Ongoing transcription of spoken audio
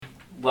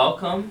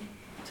Welcome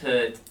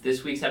to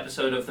this week's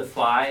episode of The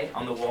Fly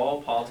on the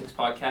Wall Politics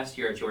Podcast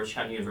here at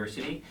Georgetown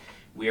University.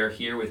 We are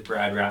here with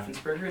Brad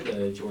Raffensperger,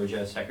 the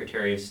Georgia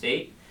Secretary of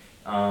State.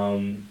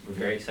 We're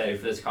very excited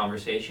for this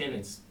conversation.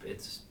 It's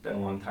been a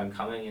long time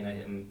coming, and I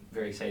am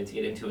very excited to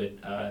get into it.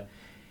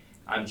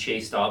 I'm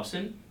Chase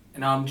Dobson.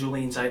 And I'm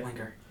Julian.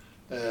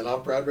 And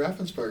I'm Brad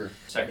Raffensperger.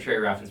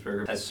 Secretary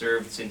Raffensperger has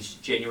served since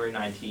January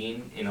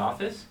 19 in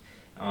office.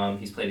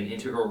 He's played an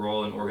integral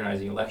role in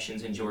organizing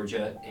elections in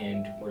Georgia,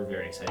 and we're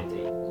very excited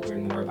to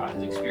learn more about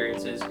his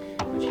experiences,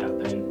 which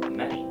have been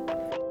many.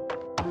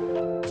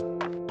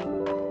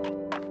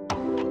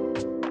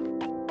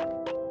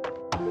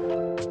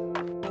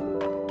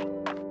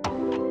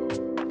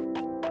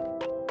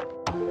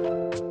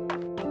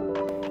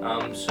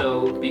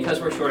 So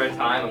because we're short on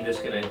time, I'm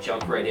just going to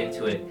jump right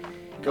into it.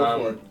 Go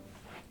for it.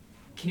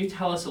 Can you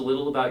tell us a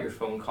little about your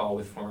phone call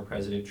with former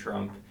President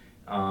Trump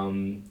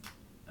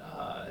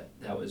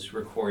that was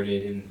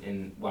recorded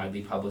and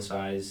widely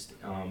publicized?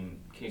 Can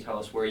you tell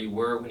us where you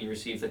were when you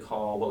received the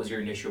call? What was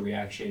your initial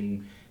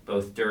reaction,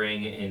 both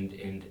during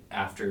and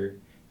after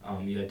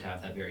you had to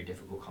have that very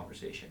difficult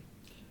conversation?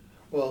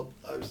 Well,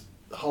 it was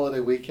holiday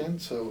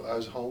weekend, so I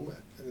was home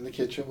in the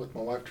kitchen with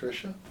my wife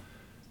Tricia,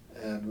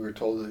 and we were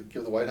told to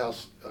give the White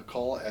House a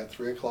call at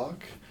 3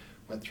 o'clock.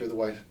 Went through the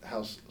White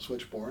House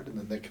switchboard, and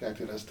then they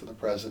connected us to the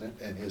president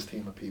and his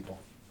team of people.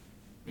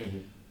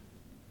 Mm-hmm.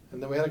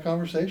 And then we had a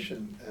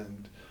conversation,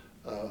 and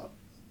I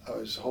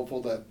was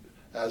hopeful that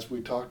as we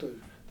talked to the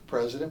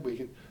president, we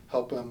could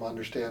help him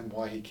understand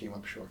why he came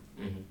up short.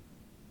 Mm-hmm.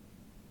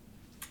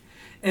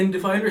 And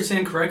if I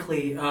understand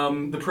correctly,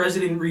 the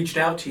president reached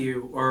out to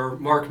you, or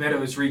Mark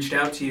Meadows reached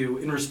out to you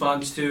in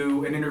response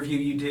to an interview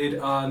you did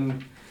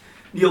on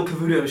Neil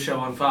Cavuto's show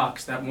on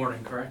Fox that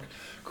morning, correct?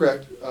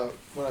 Correct.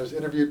 When I was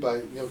interviewed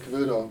by Neil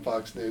Cavuto on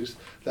Fox News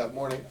that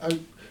morning, I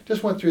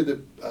just went through the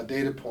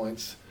data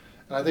points,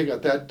 and I think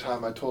at that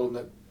time I told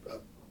him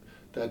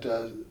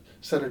that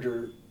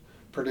Senator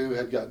Perdue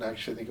had gotten,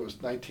 actually I think it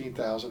was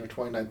 19,000 or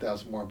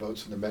 29,000 more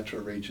votes in the metro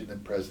region than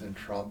President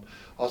Trump.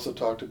 Also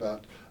talked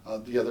about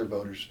the other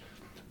voters.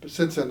 But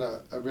since then,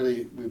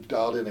 we've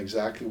dialed in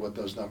exactly what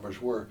those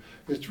numbers were.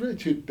 It's really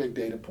two big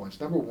data points.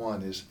 Number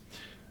one is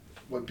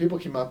when people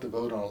came out to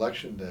vote on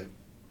Election Day,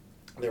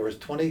 there was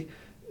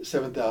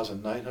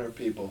 27,900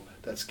 people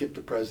that skipped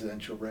the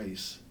presidential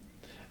race.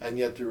 And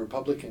yet the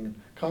Republican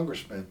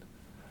congressmen,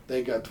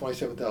 they got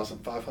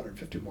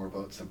 27,550 more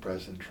votes than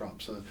President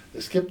Trump. So they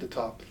skipped the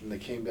top and they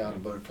came down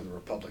and voted for the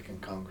Republican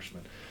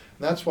congressman.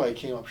 And that's why he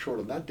came up short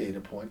on that data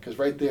point, because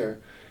right there,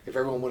 if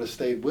everyone would have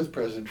stayed with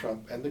President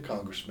Trump and the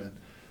congressman,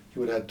 he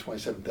would have had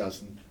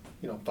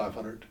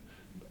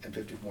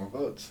 27,550 more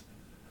votes.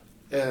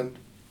 And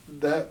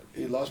that,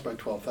 he lost by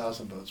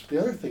 12,000 votes. But the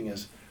other thing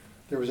is,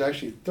 there was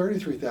actually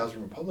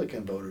 33,000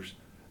 Republican voters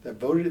that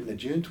voted in the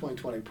June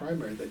 2020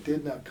 primary that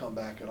did not come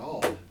back at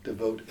all to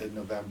vote in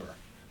November.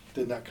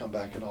 Did not come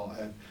back at all.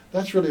 And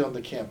that's really on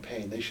the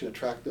campaign. They should have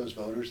tracked those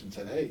voters and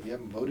said, hey, you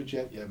haven't voted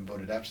yet, you haven't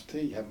voted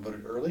absentee, you haven't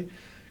voted early,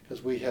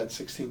 because we had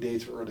 16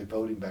 days for early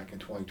voting back in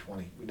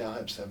 2020. We now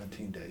have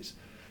 17 days.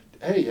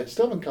 Hey, you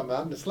still haven't come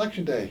out, and it's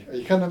Election Day.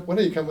 When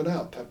are you coming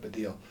out? Type of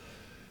deal.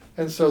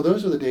 And so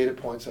those are the data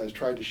points I was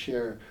trying to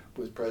share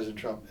with President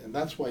Trump, and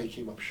that's why he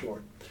came up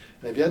short.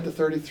 And if you had the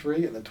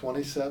 33 and the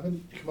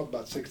 27, you come up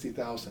about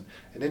 60,000.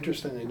 And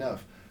interestingly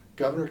enough,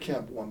 Governor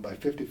Kemp won by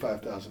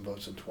 55,000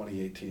 votes in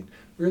 2018.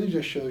 Really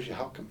just shows you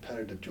how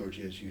competitive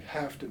Georgia is. You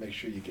have to make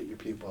sure you get your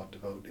people out to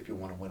vote if you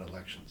want to win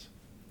elections.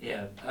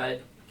 Yeah. Can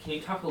you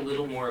talk a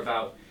little more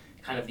about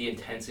kind of the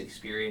intense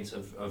experience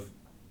of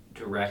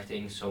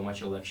directing so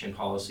much election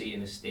policy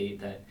in a state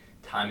that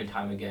time and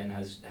time again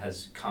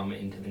has come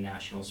into the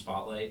national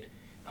spotlight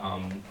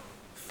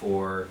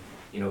for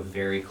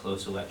very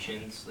close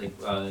elections? Like,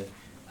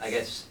 I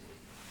guess,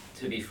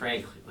 to be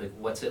frank, like,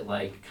 what's it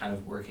like kind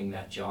of working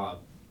that job?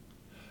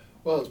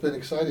 Well, it's been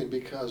exciting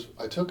because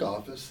I took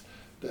office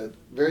that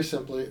very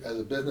simply as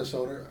a business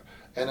owner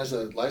and as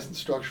a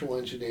licensed structural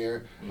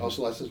engineer,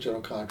 also licensed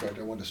general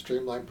contractor, I wanted to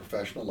streamline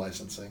professional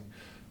licensing.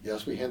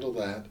 Yes, we handle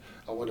that.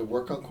 I want to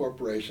work on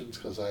corporations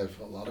because I have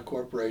a lot of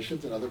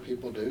corporations and other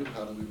people do.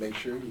 How do we make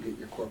sure you get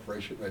your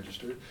corporation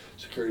registered?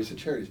 Securities and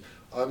charities.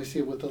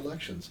 Obviously with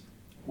elections,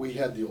 we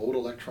had the old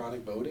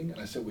electronic voting, and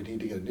I said we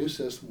need to get a new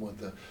system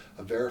with a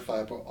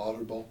verifiable,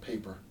 auditable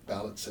paper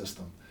ballot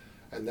system.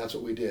 And that's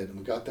what we did. And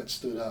we got that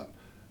stood up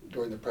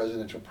during the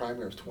presidential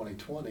primary of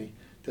 2020,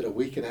 did a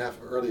week and a half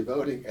of early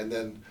voting, and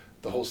then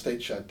the whole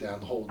state shut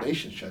down, the whole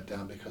nation shut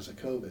down because of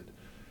COVID.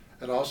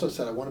 And I also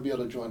said I want to be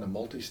able to join a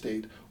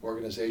multi-state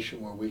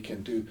organization where we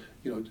can do,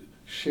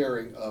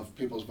 sharing of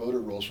people's voter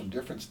rolls from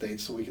different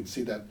states, so we can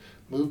see that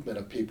movement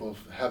of people.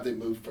 Have they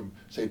moved from,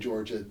 say,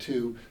 Georgia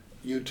to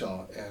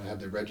Utah, and have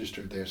they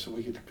registered there, so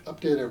we could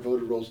update our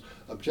voter rolls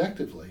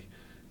objectively,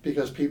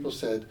 because people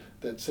said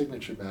that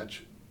signature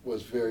match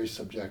was very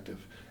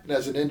subjective. And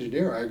as an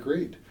engineer, I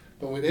agreed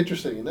But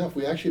interesting enough,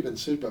 we actually been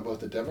sued by both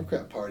the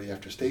Democrat Party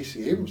after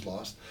Stacey Abrams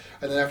lost,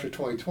 and then after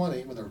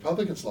 2020, when the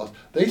Republicans lost,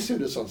 they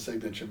sued us on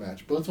signature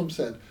match. Both of them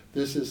said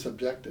this is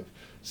subjective.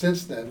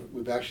 Since then,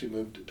 we've actually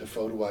moved to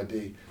photo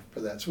ID for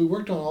that. So we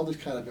worked on all these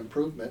kind of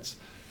improvements,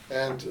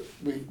 and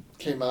we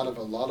came out of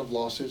a lot of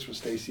lawsuits with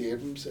Stacey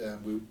Abrams,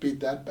 and we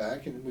beat that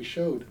back, and we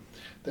showed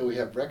that we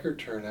have record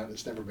turnout.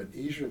 It's never been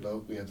easier to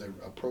vote. We have the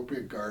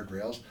appropriate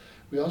guardrails.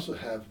 We also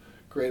have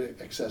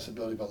great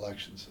accessibility of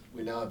elections.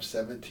 We now have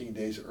 17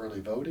 days of early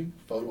voting,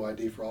 photo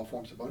ID for all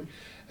forms of voting,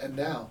 and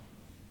now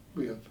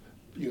we have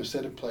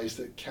set in place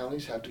that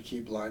counties have to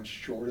keep lines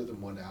shorter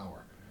than 1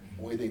 hour.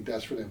 And we think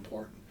that's really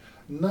important.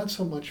 Not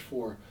so much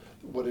for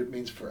what it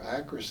means for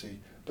accuracy,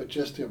 but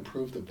just to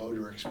improve the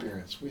voter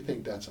experience. We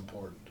think that's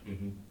important.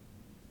 Mm-hmm.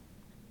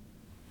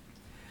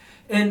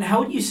 And how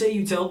would you say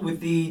you dealt with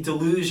the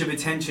deluge of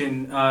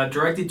attention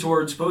directed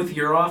towards both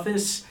your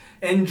office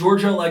and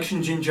Georgia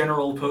elections in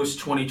general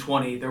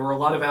post-2020? There were a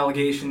lot of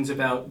allegations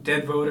about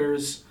dead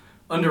voters,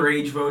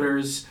 underage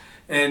voters,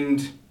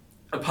 and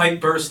a pipe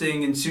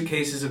bursting and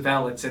suitcases of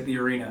ballots at the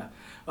arena.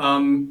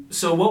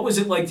 So what was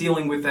it like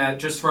dealing with that,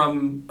 just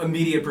from a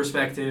media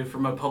perspective,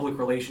 from a public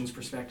relations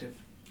perspective?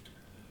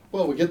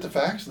 Well, we get the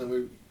facts and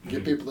then we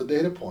give people the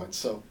data points.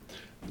 So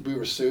we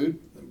were sued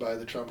by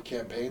the Trump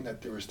campaign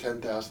that there was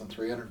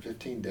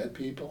 10,315 dead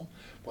people.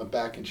 Went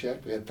back and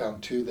checked. We had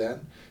found 2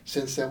 then.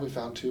 Since then, we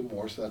found 2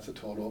 more, so that's a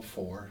total of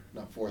 4,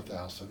 not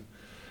 4,000.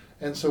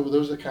 And so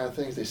those are the kind of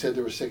things. They said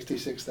there were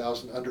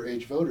 66,000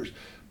 underage voters.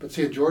 But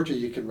see, in Georgia,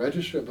 you can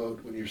register a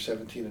vote when you're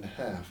 17 and a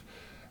half.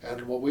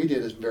 And what we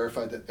did is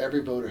verified that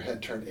every voter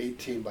had turned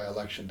 18 by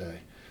election day.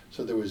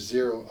 So there was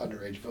 0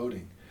 underage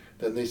voting.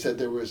 Then they said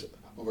there was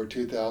over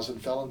 2,000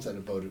 felons that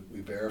had voted.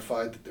 We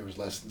verified that there was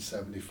less than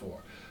 74.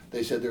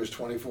 They said there was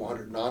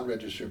 2,400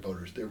 non-registered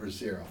voters. There were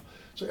 0.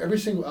 So every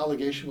single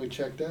allegation we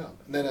checked out.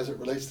 And then as it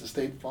relates to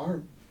State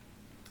Farm,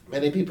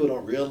 many people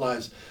don't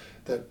realize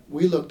that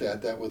we looked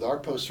at that with our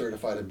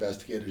post-certified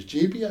investigators.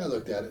 GBI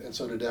looked at it, and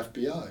so did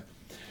FBI.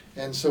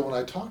 And so when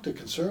I talked to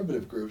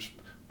conservative groups,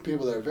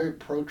 people that are very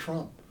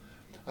pro-Trump,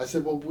 I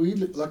said, well, we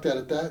looked at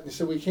it that, and he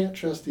said, we can't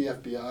trust the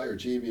FBI or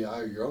GBI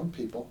or your own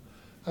people.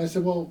 I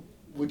said, well,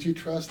 would you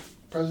trust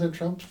President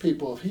Trump's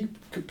people if he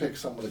could pick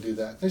someone to do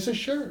that? They said,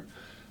 sure.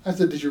 I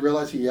said, did you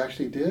realize he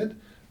actually did?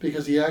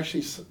 Because he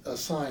actually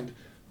assigned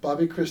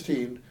Bobby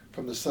Christine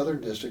from the Southern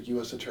District,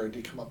 U.S.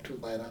 Attorney, to come up to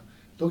Atlanta,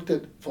 looked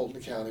at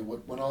Fulton County,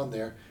 what went on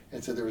there,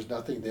 and said there was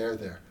nothing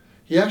there.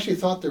 He actually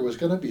thought there was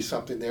going to be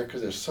something there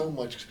because there's so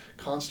much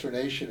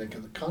consternation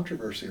and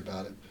controversy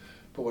about it.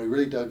 But when he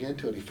really dug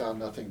into it, he found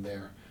nothing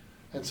there.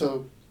 And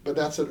so, but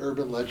that's an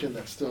urban legend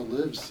that still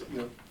lives,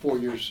 4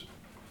 years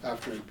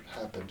after it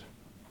happened.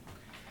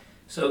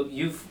 So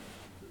you've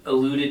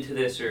alluded to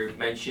this or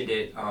mentioned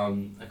it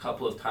a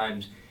couple of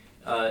times.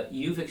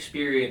 You've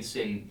experienced,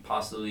 and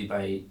possibly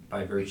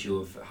by virtue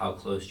of how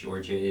close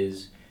Georgia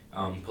is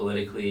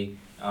politically,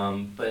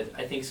 but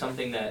I think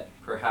something that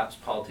perhaps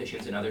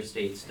politicians in other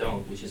states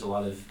don't, which is a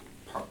lot of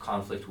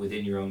conflict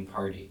within your own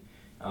party,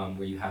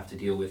 where you have to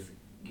deal with,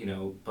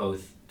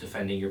 both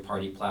defending your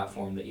party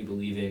platform that you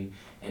believe in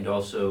and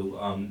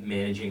also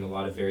managing a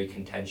lot of very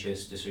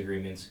contentious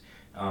disagreements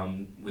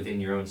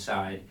within your own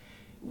side.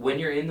 When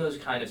you're in those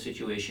kind of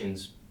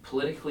situations,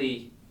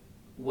 politically,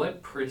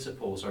 what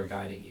principles are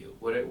guiding you?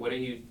 What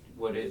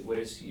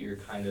is your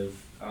kind of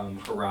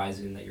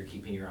horizon that you're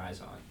keeping your eyes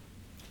on?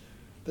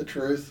 The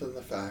truth and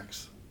the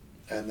facts,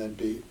 and then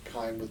be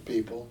kind with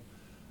people.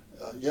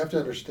 You have to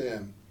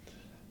understand,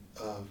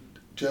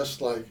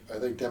 just like I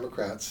think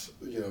Democrats,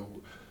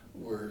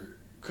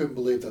 couldn't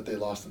believe that they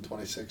lost in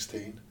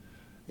 2016.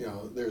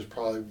 There's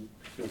probably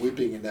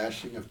weeping and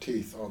gnashing of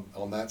teeth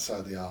on that side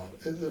of the aisle.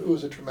 It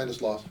was a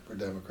tremendous loss for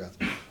Democrats.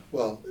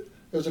 Well,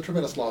 it was a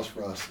tremendous loss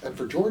for us. And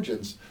for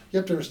Georgians, you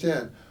have to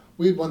understand,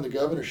 we had won the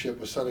governorship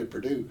with Sonny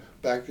Perdue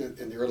back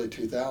in the early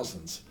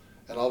 2000s.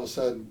 And all of a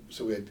sudden,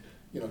 so we had,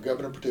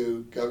 Governor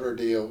Perdue, Governor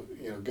Deal,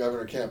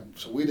 Governor Kemp.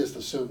 So we just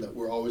assumed that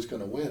we're always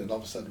going to win. And all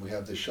of a sudden we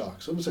have this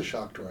shock. So it was a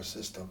shock to our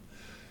system.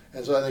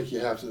 And so I think you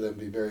have to then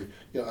be very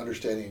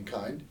understanding and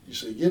kind.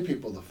 So you give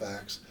people the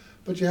facts,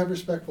 but you have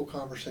respectful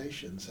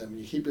conversations. And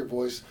you keep your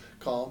voice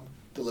calm,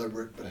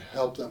 deliberate, but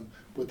help them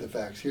with the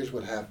facts. Here's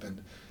what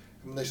happened.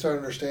 And when they start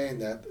understanding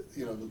that,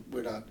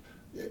 we're not,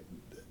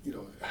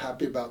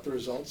 happy about the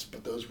results,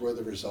 but those were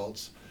the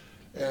results.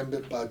 And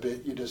bit by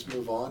bit, you just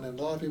move on. And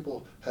a lot of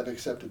people have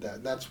accepted that.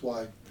 And that's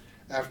why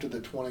after the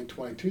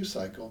 2022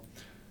 cycle,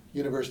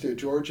 University of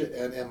Georgia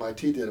and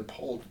MIT did a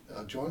poll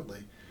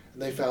jointly.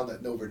 And they found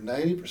that over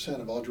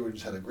 90% of all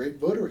Georgians had a great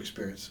voter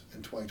experience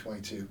in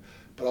 2022,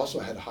 but also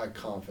had high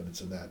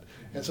confidence in that.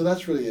 And so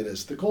that's really it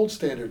is. The gold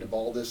standard of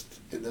all this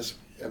in this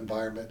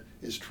environment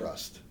is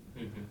trust.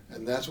 Mm-hmm.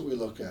 And that's what we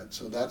look at.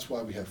 So that's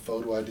why we have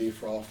photo ID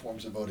for all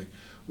forms of voting.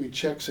 We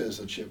check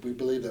citizenship. We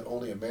believe that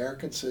only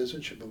American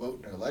citizens should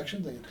vote in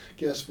elections. And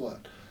guess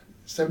what?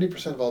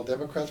 70% of all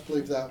Democrats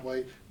believe that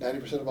way,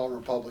 90% of all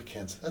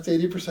Republicans. That's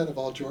 80% of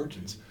all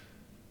Georgians.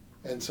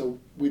 And so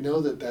we know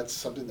that that's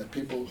something that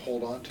people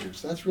hold on to.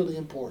 So that's really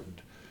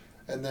important.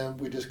 And then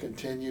we just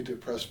continue to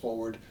press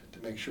forward to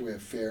make sure we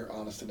have fair,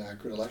 honest, and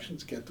accurate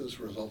elections, get those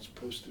results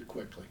posted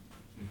quickly.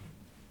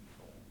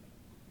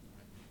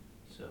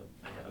 So,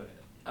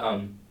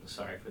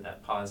 sorry for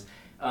that pause.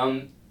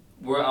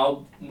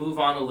 I'll move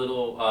on a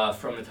little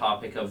from the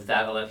topic of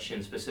that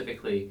election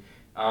specifically,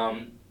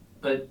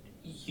 but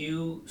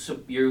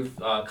you've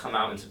come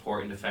out in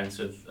support and defense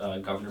of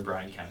Governor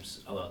Brian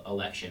Kemp's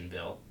election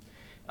bill,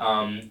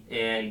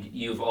 and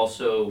you've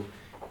also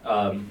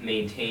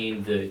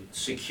maintained the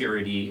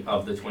security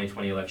of the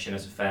 2020 election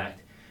as a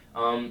fact.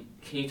 Can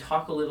you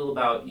talk a little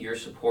about your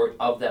support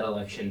of that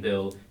election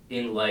bill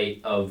in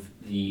light of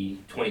the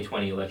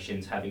 2020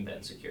 elections having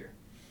been secure?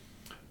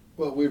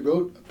 Well, we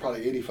wrote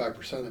probably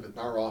 85% of it in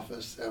our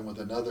office and with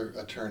another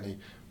attorney,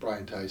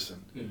 Brian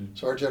Tyson. Mm-hmm.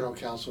 So our general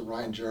counsel,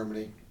 Ryan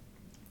Germany,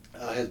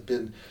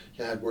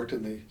 had worked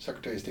in the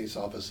Secretary of State's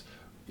office,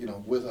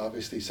 with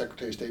obviously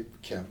Secretary of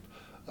State Kemp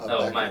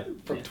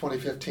from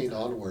 2015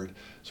 onward.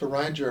 So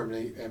Ryan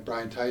Germany and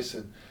Brian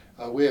Tyson,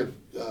 we have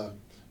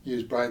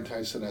used Brian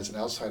Tyson as an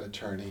outside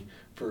attorney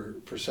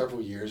for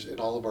several years in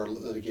all of our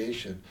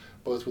litigation,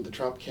 both with the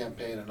Trump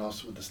campaign and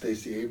also with the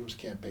Stacey Abrams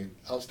campaign,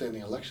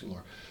 outstanding election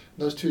law. And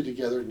those two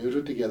together,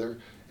 neutered together,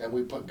 and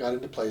we got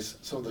into place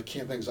some of the key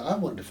things I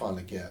wanted to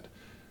finally get.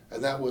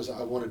 And that was,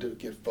 I wanted to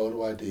get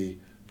photo ID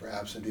for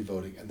absentee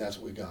voting, and that's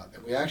what we got.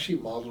 And we actually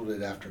modeled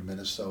it after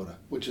Minnesota,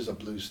 which is a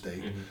blue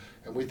state. Mm-hmm.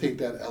 And we think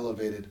that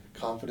elevated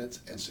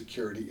confidence and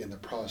security in the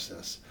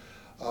process.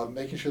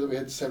 Making sure that we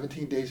had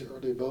 17 days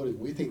early voting,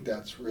 we think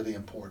that's really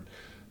important.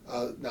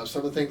 Now,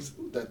 some of the things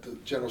that the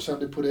General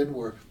Assembly put in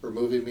were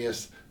removing me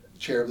as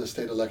chair of the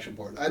state election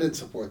board. I didn't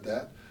support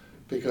that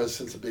because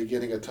since the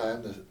beginning of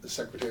time, the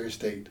Secretary of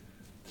State,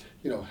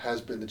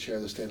 has been the chair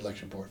of the state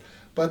election board.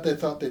 But they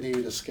thought they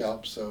needed a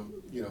scalp, so,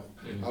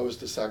 mm-hmm. I was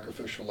the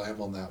sacrificial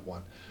lamb on that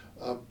one.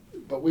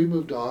 But we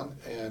moved on,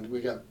 and we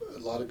got a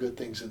lot of good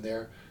things in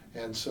there.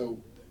 And so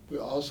we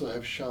also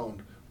have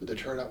shown with the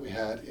turnout we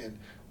had in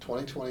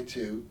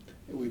 2022,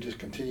 we just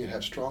continue to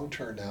have strong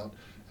turnout,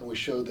 and we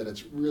showed that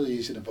it's really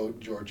easy to vote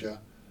in Georgia.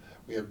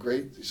 We have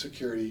great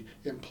security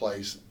in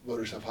place.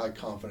 Voters have high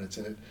confidence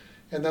in it.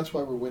 And that's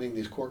why we're winning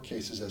these court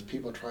cases as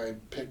people try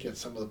and pick at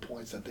some of the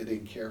points that they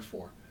didn't care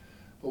for.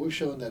 But we've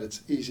shown that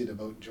it's easy to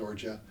vote in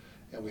Georgia,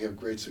 and we have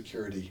great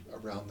security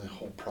around the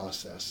whole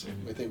process.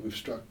 Mm-hmm. We think we've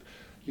struck,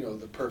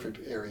 the perfect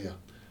area,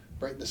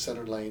 right in the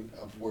center lane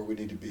of where we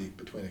need to be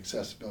between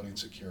accessibility and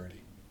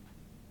security.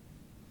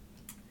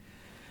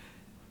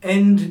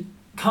 And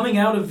coming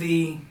out of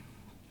the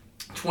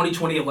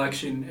 2020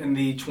 election and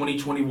the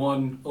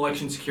 2021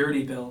 election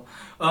security bill,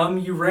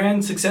 you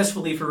ran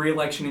successfully for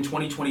re-election in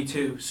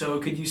 2022. So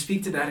could you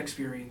speak to that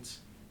experience?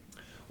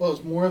 Well,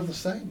 it's more of the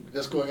same,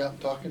 just going out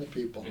and talking to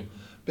people, mm-hmm.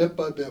 bit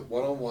by bit,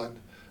 one-on-one,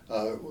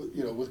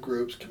 with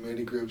groups,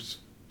 community groups,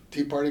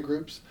 Tea Party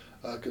groups,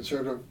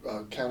 conservative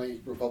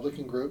county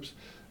Republican groups,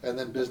 and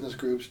then business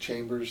groups,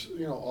 chambers,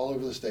 all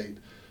over the state.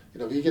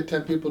 If you get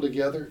 10 people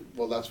together,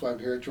 well, that's why I'm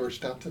here at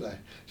Georgetown today,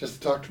 just to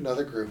talk to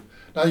another group.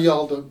 Now,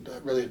 y'all don't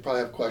really probably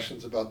have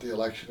questions about the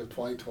election of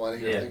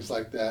 2020 or things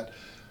like that.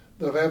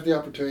 But if I have the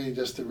opportunity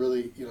just to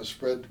really,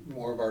 spread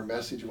more of our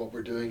message of what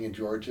we're doing in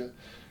Georgia,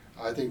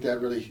 I think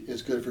that really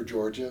is good for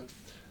Georgia.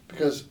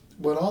 Because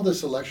when all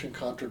this election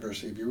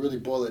controversy, if you really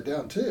boil it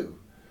down too,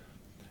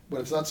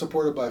 when it's not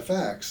supported by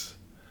facts,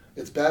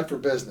 it's bad for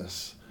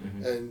business.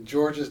 Mm-hmm. And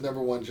Georgia's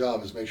number one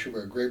job is make sure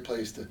we're a great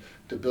place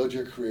to build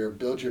your career,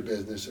 build your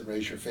business, and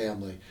raise your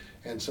family.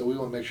 And so we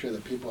want to make sure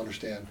that people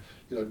understand,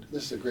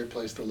 this is a great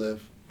place to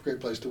live, great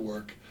place to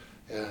work,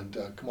 and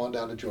come on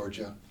down to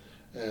Georgia,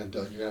 and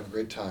you're gonna have a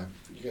great time.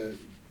 You're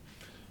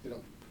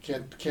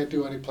gonna, can't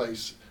do any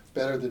place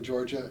better than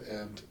Georgia,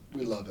 and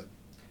we love it.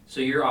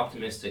 So you're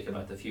optimistic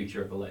about the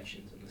future of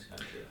elections in this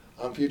country?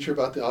 I'm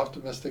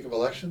optimistic of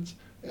elections,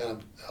 and I'm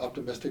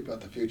optimistic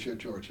about the future of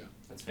Georgia.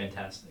 That's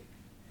fantastic.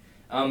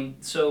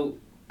 So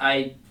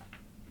I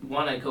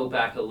want to go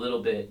back a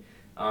little bit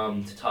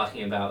to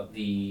talking about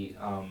the,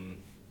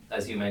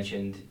 as you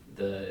mentioned,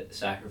 the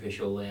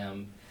sacrificial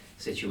lamb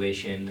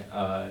situation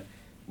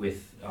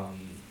with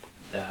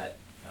that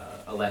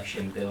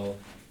election bill.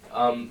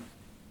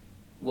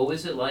 What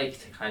was it like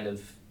to kind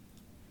of,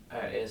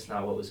 it's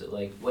not what was it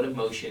like, what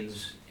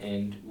emotions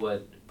and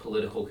what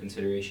political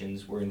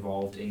considerations were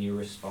involved in your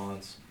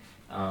response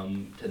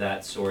to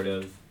that sort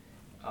of,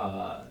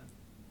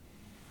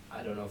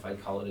 I don't know if I'd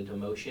call it a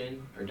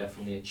demotion or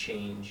definitely a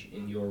change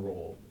in your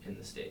role in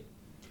the state?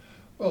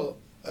 Well,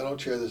 I don't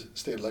chair the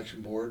state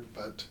election board,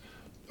 but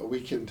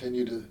we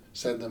continue to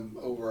send them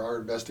over our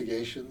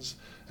investigations,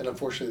 and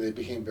unfortunately they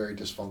became very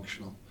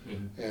dysfunctional.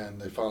 Mm-hmm. And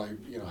they finally,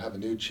 have a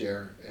new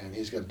chair, and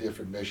he's got a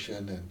different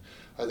mission, and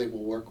I think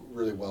we'll work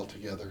really well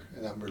together.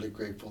 And I'm really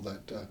grateful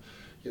that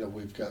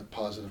we've got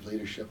positive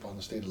leadership on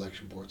the state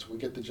election board, so we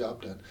get the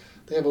job done.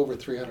 They have over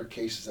 300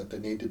 cases that they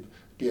need to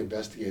be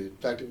investigated. In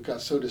fact, it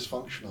got so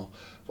dysfunctional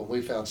when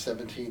we found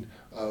 17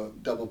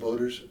 double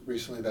voters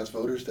recently. That's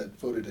voters that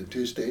voted in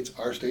 2 states,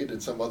 our state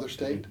and some other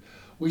state. Mm-hmm.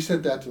 We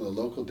sent that to the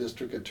local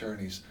district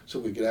attorneys so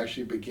we could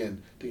actually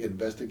begin to get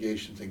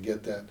investigations and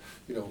get that,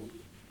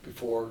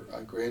 before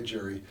a grand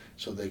jury,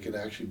 so they could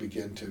actually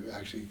begin to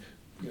actually,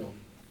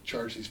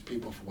 charge these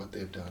people for what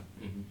they've done.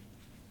 Mm-hmm.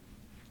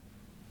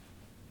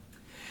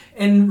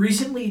 And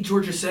recently,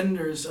 Georgia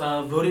senators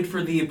voted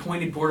for the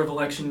appointed Board of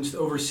Elections to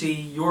oversee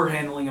your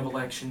handling of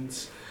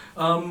elections.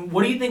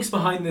 What do you think's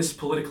behind this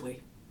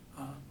politically?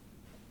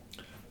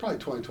 Probably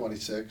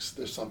 2026.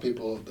 There's some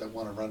people that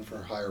want to run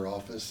for higher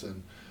office,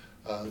 and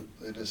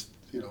they just,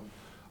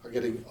 are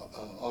getting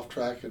off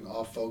track and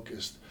off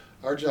focused.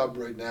 Our job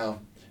right now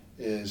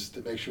is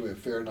to make sure we have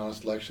fair and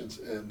honest elections,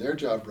 and their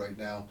job right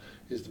now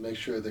is to make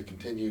sure they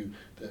continue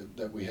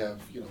that we have,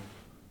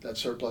 that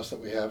surplus that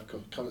we have,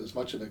 as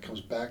much of it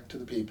comes back to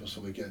the people,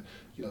 so we get,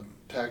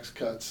 tax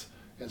cuts,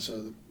 and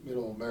so the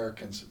middle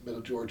Americans,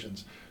 middle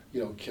Georgians,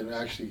 can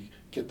actually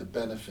get the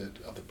benefit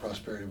of the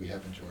prosperity we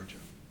have in Georgia.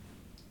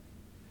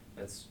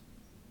 That's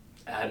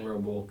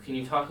admirable. Can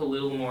you talk a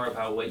little more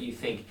about what you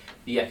think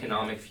the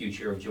economic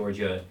future of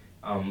Georgia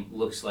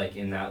looks like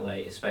in that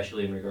light,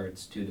 especially in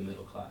regards to the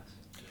middle class?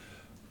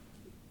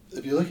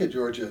 If you look at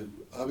Georgia,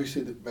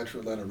 obviously the Metro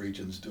Atlanta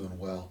region is doing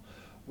well.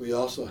 We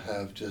also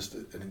have just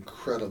an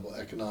incredible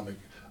economic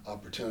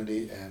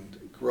opportunity and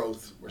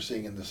growth we're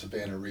seeing in the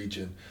Savannah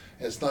region.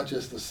 And it's not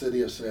just the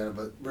city of Savannah,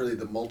 but really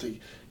the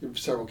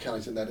several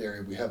counties in that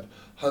area. We have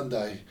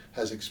Hyundai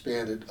has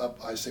expanded up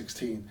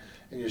I-16,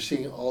 and you're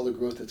seeing all the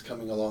growth that's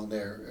coming along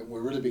there. And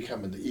we're really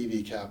becoming the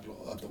EV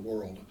capital of the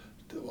world,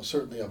 well,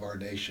 certainly of our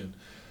nation.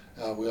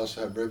 We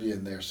also have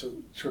Rivian there, so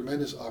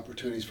tremendous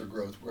opportunities for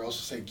growth. We're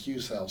also seeing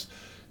Q-Cells.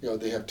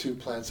 They have 2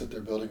 plants that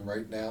they're building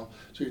right now.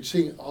 So you're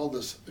seeing all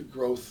this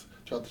growth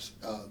throughout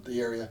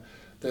the area.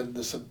 Then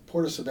the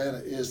Port of Savannah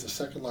is the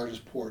second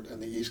largest port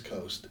on the East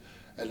Coast,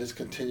 and it's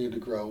continued to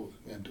grow.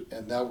 And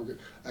now we're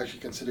actually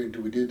considering,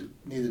 do we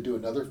need to do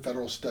another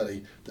federal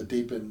study to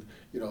deepen,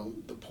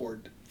 the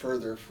port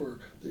further for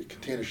the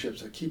container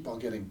ships that keep on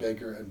getting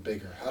bigger and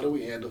bigger? How do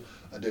we handle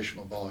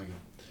additional volume?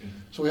 Mm-hmm.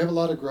 So we have a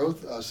lot of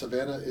growth.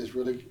 Savannah is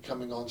really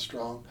coming on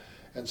strong.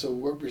 And so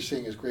what we're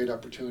seeing is great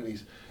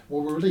opportunities.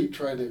 What we're really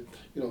trying to,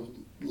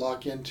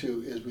 lock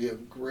into is we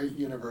have great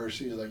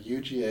universities like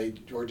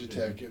UGA, Georgia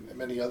Tech, and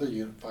many other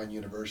fine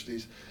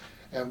universities.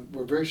 And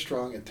we're very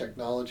strong in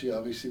technology,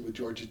 obviously, with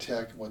Georgia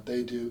Tech and what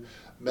they do,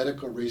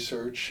 medical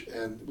research,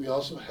 and we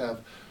also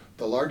have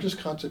the largest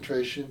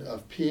concentration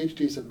of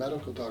PhDs and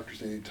medical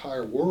doctors in the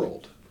entire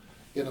world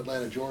in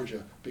Atlanta,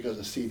 Georgia, because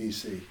of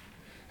CDC.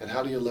 And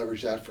how do you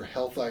leverage that for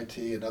health IT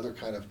and other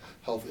kind of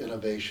health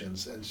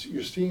innovations? And so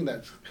you're seeing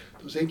that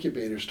those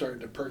incubators starting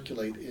to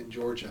percolate in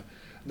Georgia,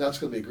 and that's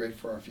going to be great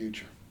for our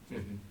future.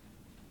 Mm-hmm.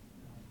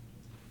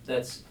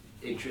 That's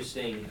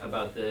interesting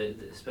about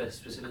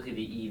specifically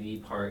the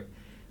EV part.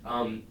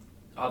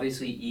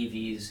 Obviously,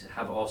 EVs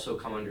have also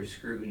come under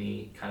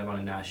scrutiny, kind of on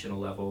a national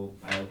level,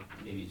 by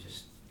maybe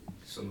just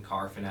some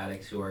car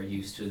fanatics who are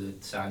used to the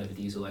sound of a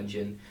diesel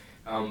engine,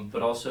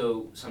 but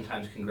also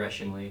sometimes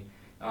congressionally.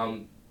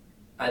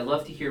 I'd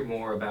love to hear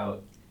more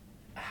about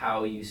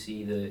how you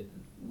see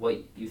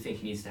what you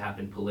think needs to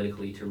happen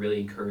politically to really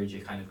encourage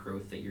the kind of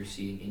growth that you're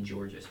seeing in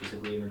Georgia,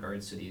 specifically in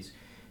regards to these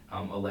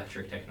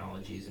electric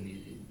technologies and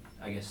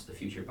the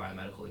future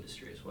biomedical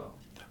industry as well.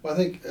 Well, I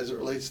think as it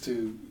relates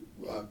to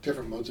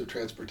different modes of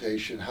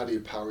transportation, how do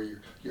you power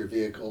your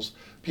vehicles?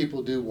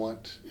 People do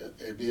want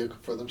a vehicle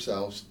for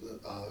themselves,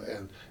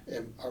 and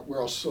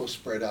we're also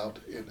spread out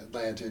in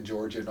Atlanta and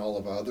Georgia and all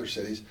of our other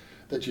cities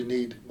that you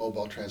need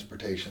mobile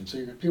transportation.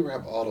 So people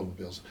have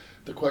automobiles.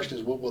 The question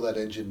is, what will that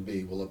engine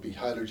be? Will it be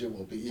hydrogen?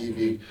 Will it be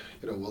EV?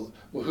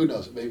 Mm-hmm. Who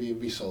knows? It maybe even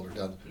be solar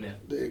down. Yeah.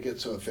 It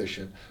gets so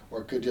efficient, or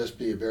it could just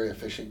be a very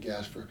efficient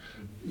gas for,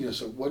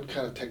 so what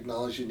kind of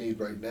technology you need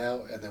right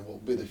now, and then what will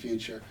be the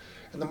future.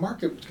 And the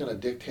market is going to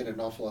dictate an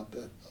awful lot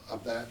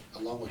of that,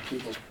 along with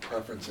people's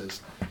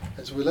preferences.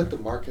 And so we let the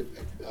market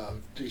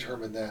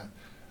determine that.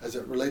 As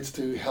it relates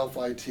to health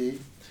IT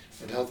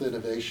and health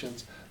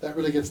innovations, that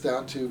really gets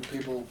down to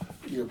people,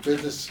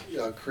 business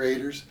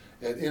creators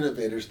and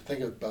innovators to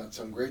think about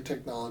some great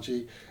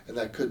technology, and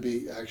that could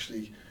be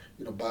actually,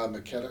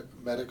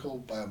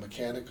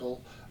 biomechanical,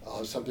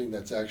 something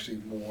that's actually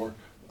more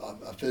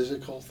a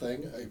physical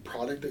thing, a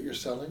product that you're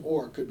selling,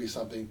 or it could be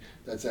something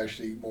that's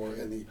actually more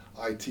in the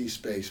IT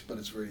space, but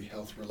it's really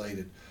health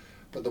related.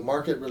 But the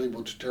market really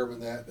will determine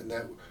that, and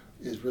that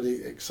is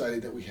really exciting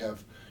that we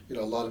have,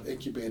 a lot of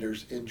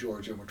incubators in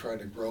Georgia, and we're trying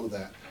to grow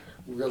that.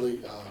 We're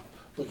really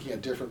looking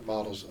at different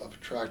models of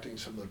attracting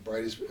some of the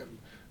brightest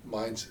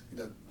minds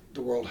that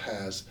the world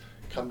has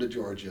come to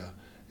Georgia,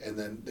 and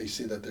then they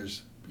see that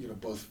there's,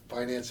 both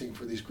financing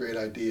for these great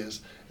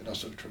ideas and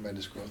also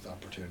tremendous growth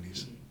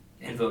opportunities.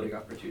 And voting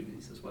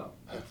opportunities as well.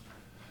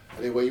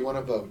 Any way you want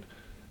to vote.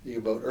 You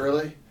can vote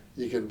early,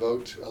 you can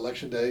vote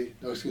election day,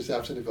 no excuse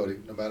absentee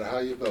voting. No matter how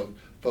you vote,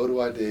 photo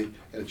ID,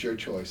 and it's your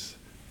choice.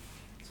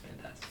 That's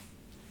fantastic.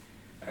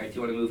 All right, do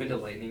you want to move into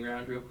lightning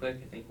round real quick?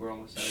 I think we're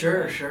almost out of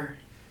time. Sure.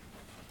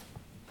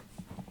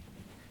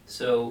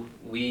 So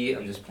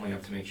I'm just pulling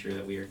up to make sure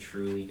that we are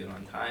truly good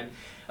on time.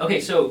 Okay,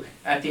 so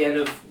at the end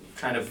of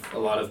kind of a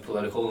lot of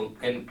political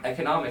and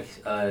economic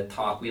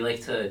talk, we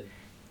like to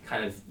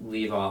kind of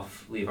leave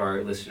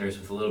our listeners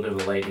with a little bit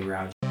of a lightning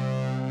round.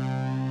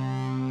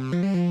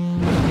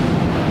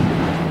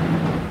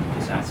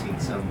 Just asking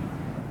some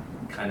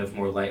kind of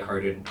more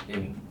lighthearted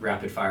and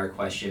rapid fire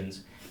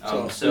questions.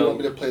 So you want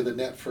me to play the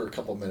net for a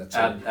couple minutes?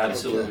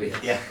 Absolutely,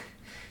 Okay. yeah.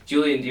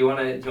 Julian, do you want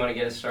to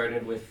get us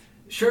started with?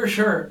 Sure.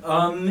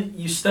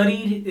 You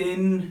studied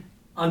in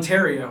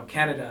Ontario,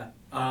 Canada,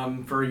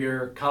 for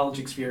your college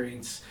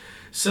experience.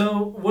 So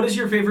what is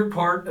your favorite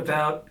part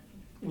about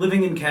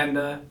living in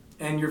Canada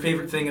and your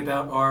favorite thing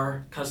about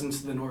our cousins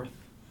to the north?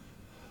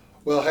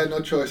 Well, I had no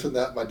choice in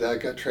that. My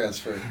dad got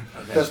transferred.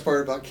 Okay. Best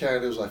part about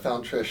Canada is I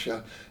found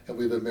Tricia, and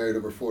we've been married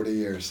over 40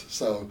 years.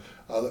 So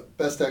the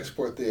best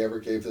export they ever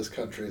gave this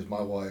country is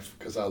my wife,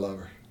 because I love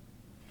her.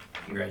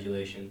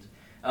 Congratulations.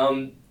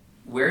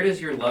 Where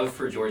does your love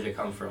for Georgia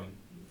come from?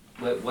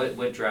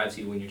 What drives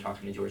you when you're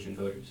talking to Georgian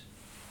voters?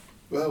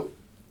 Well,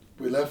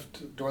 we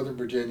left Northern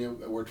Virginia.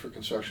 I worked for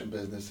construction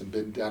business and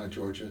been down in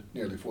Georgia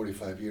nearly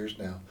 45 years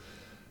now.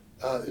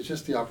 It's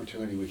just the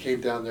opportunity. We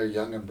came down there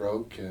young and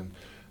broke, and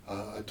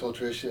I told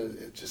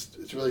Tricia,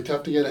 it's really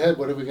tough to get ahead.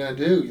 What are we going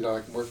to do? You know,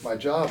 I can work my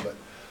job, but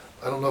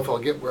I don't know if I'll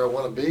get where I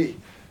want to be.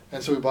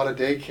 And so we bought a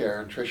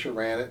daycare, and Tricia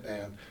ran it,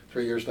 and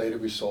 3 years later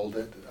we sold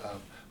it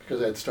because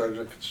I had started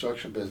a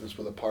construction business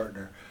with a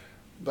partner.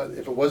 But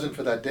if it wasn't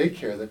for that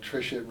daycare, that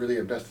Tricia really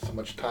invested so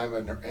much time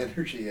and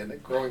energy in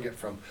it, growing it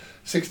from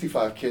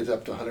 65 kids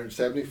up to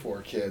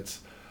 174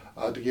 kids,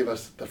 to give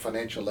us the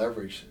financial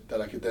leverage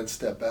that I could then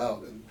step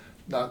out and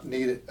not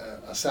need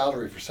a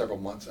salary for several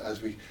months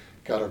as we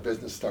got our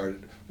business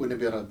started.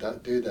 Wouldn't have been able to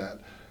do that.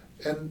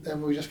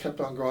 And we just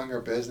kept on growing our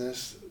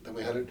business. Then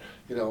we had,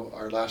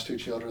 our last 2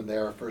 children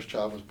there. Our first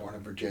child was born in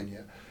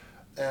Virginia.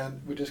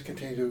 And we just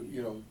continue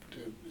to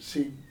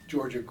see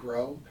Georgia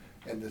grow.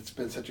 And it's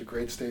been such a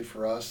great state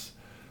for us.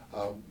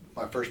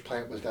 My first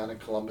plant was down in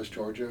Columbus,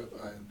 Georgia,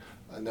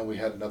 and then we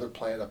had another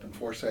plant up in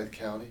Forsyth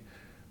County,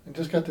 and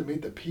just got to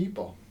meet the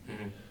people.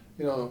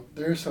 Mm-hmm.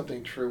 There is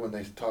something true when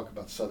they talk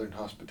about Southern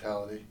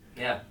hospitality.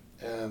 Yeah.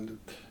 And,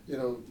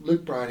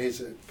 Luke Bryan, he's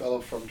a fellow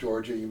from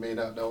Georgia. You may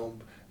not know him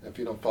if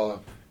you don't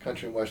follow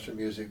country and western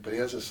music, but he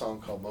has a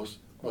song called Most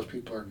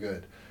People Are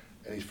Good,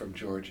 and he's from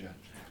Georgia.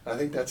 I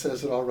think that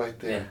says it all right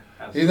there.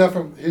 Yeah,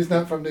 he's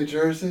not from New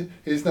Jersey.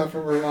 He's not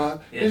from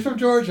Vermont. Yeah. He's from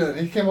Georgia, and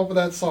he came up with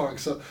that song.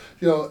 So,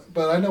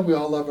 but I know we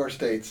all love our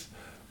states,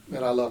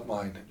 and I love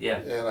mine. Yeah.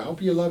 And I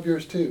hope you love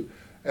yours too.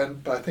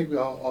 But I think we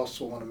all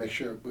also want to make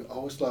sure we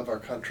always love our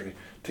country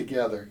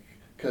together,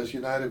 because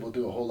united we'll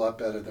do a whole lot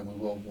better than we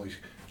will when we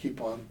keep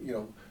on,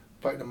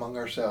 fighting among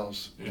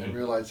ourselves. Mm-hmm. And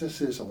realize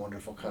this is a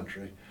wonderful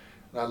country.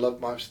 And I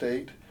love my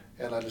state,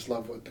 and I just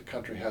love what the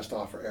country has to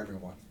offer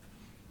everyone.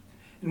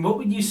 And what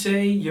would you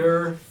say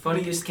your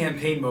funniest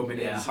campaign moment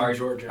is in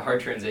Georgia?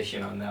 Hard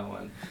transition on that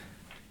one.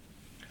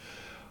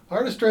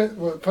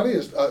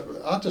 Funniest,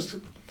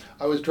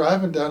 I was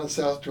driving down in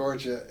South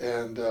Georgia,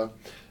 and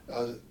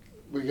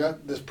we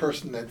got this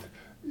person that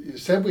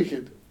said we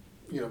could,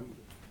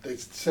 they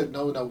said,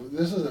 no,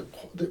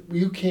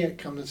 you can't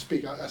come and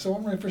speak. I said, well,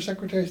 I'm running for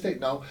Secretary of State.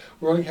 No,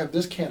 we're only going to have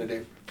this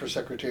candidate for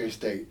Secretary of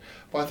State.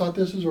 Well, I thought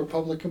this was a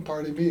Republican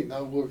Party meeting.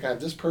 No, we're going to have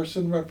this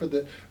person run for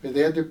they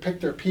had to pick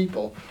their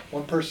people.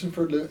 One person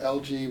for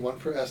LG, one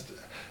for S.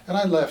 And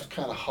I left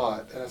kind of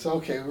hot. And I said,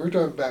 okay, we're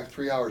driving back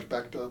 3 hours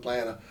back to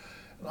Atlanta.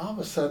 And all of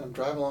a sudden, I'm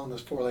driving along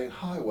this 4-lane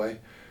highway,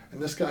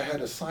 and this guy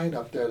had a sign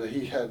up there that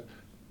he had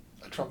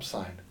a Trump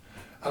sign.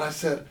 And I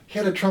said, he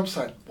had a Trump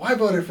sign. Why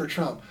voted for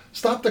Trump?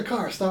 Stop the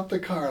car, stop the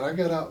car. And I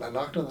got out and I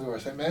knocked on the door. I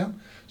said, ma'am,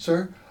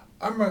 sir,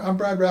 I'm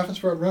Brad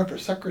Raffensperger. I'm running for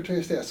Secretary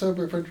of State. I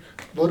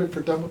voted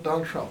for Donald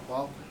Trump.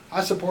 Well,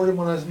 I supported him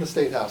when I was in the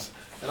State House.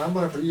 And I'm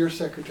running for your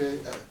Secretary.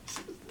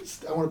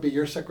 I want to be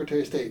your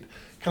Secretary of State.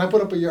 Can I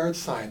put up a yard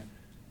sign?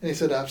 And he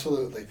said,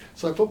 absolutely.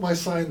 So I put my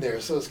sign there.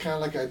 So it's kind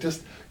of like I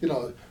just,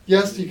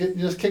 yes, you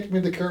just kicked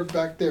me the curb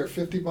back there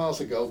 50 miles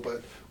ago,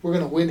 but we're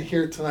going to win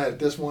here tonight at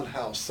this one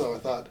house. So I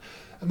thought,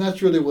 and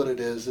that's really what it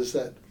is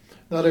that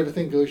not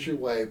everything goes your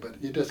way,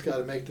 but you just got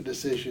to make the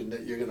decision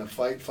that you're going to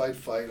fight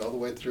all the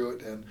way through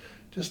it, and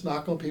just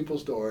knock on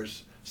people's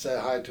doors, say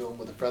hi to them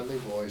with a friendly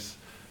voice,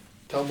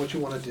 tell them what you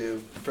want to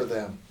do for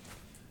them.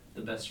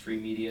 The best free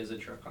media is a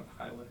truck on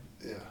the highway.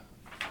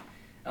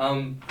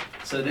 Yeah.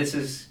 So this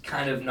is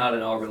kind of not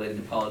at all related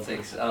to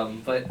politics,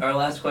 but our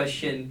last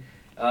question,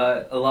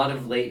 a lot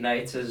of late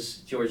nights as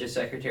Georgia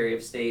Secretary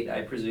of State,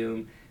 I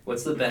presume.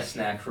 What's the best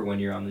snack for when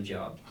you're on the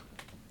job?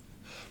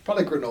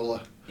 Probably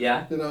granola.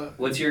 Yeah?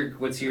 What's your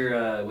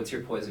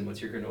poison?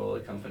 What's your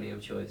granola company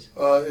of choice?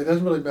 It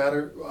doesn't really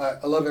matter.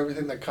 I love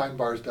everything that Kind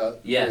Bars does.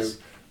 Yes.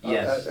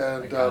 Yes.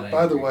 And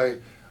by the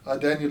way,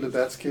 Daniel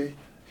Lubetsky,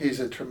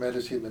 he's a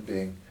tremendous human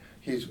being.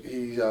 He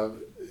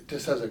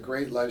just has a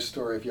great life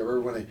story. If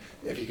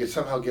you could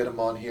somehow get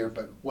him on here,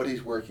 but what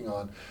he's working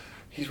on,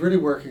 he's really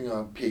working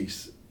on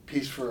peace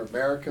for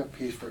America,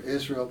 peace for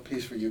Israel,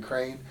 peace for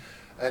Ukraine,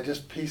 and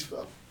just peace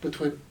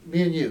between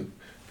me and you.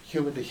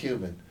 human to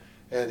human,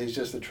 and he's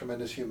just a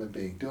tremendous human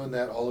being, doing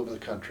that all over the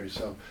country.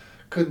 So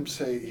couldn't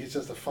say, he's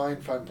just a fine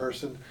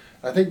person.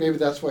 I think maybe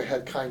that's why he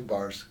had kind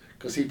bars,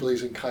 because he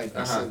believes in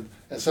kindness, and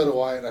so do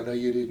I, and I know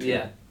you do too.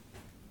 Yeah.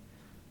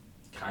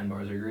 Kind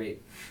bars are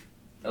great.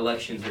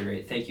 Elections are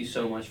great. Thank you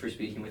so much for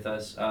speaking with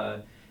us.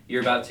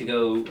 You're about to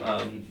go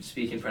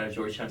speak in front of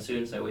Georgetown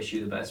students. I wish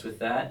you the best with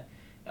that.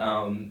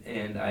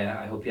 And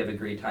I hope you have a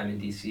great time in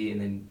D.C.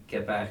 and then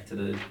get back to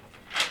the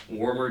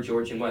warmer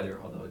Georgian weather,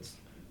 although it's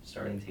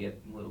starting to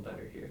get a little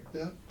better here.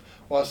 Yeah.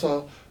 Well, I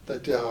saw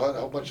that a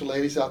whole bunch of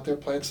ladies out there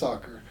playing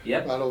soccer.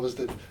 Yep. I don't know if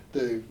it was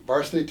the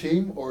varsity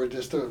team or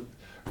just a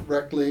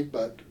rec league,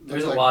 but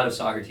there's a lot of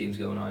soccer teams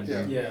going on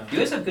here. Yeah. You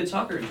guys have good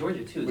soccer in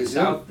Georgia too.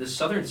 The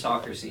southern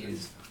soccer scene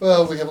is.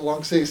 Well, we have a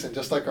long season,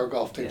 just like our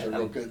golf teams are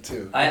real good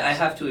too. I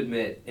have to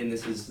admit, and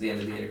this is the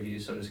end of the interview,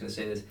 so I'm just going to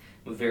say this: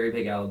 I'm a very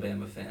big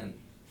Alabama fan.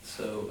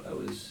 So I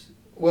was.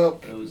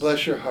 Well,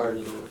 bless your heart,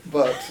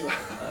 but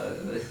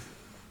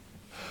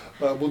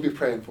we'll be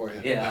praying for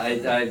you. Yeah,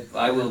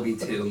 I will be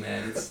too,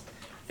 man.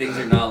 Things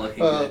are not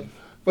looking good.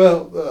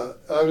 Well,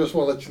 I just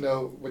want to let you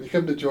know, when you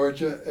come to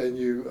Georgia and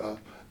you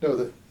know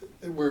that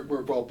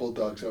we're all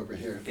Bulldogs over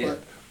here. Yeah.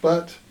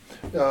 But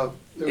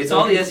it's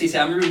all the SEC.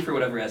 I'm rooting for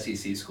whatever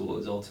SEC school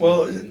is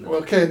ultimately. Well,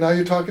 okay, now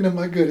you're talking in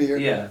my good ear.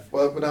 Yeah.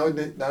 Well,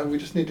 now we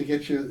just need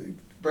to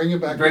bring you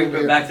back Bring over it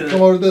here. back to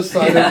Come over to this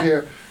side over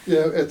here.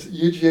 It's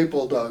UGA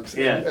Bulldogs.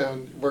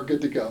 And we're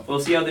good to go. We'll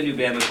see how the new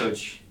Bama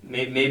coach.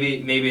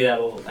 Maybe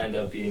that'll end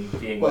up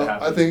being what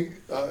happens.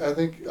 I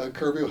think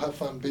Kirby will have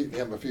fun beating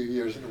him a few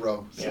years in a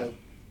row. So.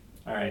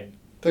 Yeah. All right.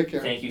 Take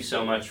care. Thank you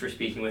so much for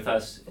speaking with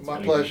us. It's My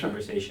been pleasure. A good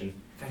conversation.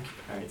 Thank you.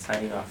 All right,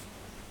 signing off.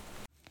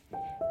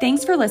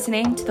 Thanks for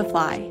listening to The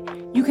Fly.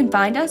 You can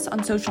find us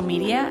on social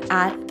media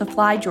at The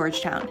Fly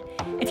Georgetown.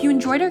 If you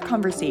enjoyed our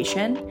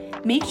conversation,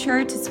 make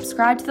sure to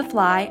subscribe to The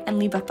Fly and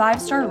leave a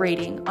 5-star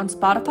rating on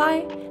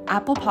Spotify,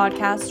 Apple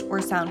Podcasts, or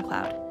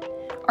SoundCloud.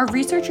 Our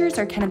researchers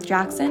are Kenneth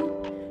Jackson,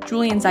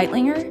 Julian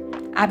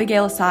Zeitlinger,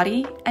 Abigail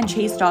Asadi, and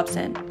Chase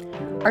Dobson.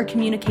 Our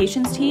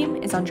communications team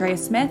is Andrea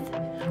Smith,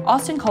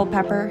 Austin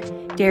Culpepper,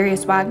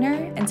 Darius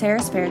Wagner, and Sarah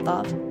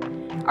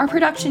Sverdlov. Our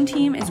production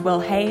team is Will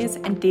Hayes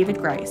and David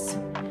Grice.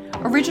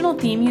 Original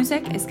theme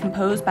music is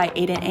composed by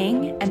Aidan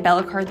Eng and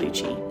Bella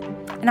Carlucci.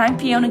 And I'm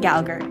Fiona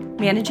Gallagher,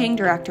 Managing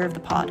Director of the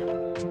pod.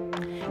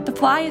 The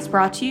Fly is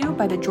brought to you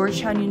by the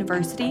Georgetown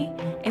University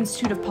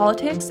Institute of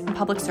Politics and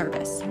Public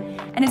Service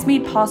and is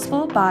made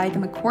possible by the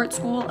McCourt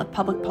School of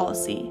Public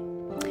Policy.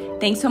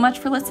 Thanks so much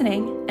for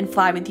listening, and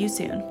fly with you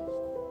soon.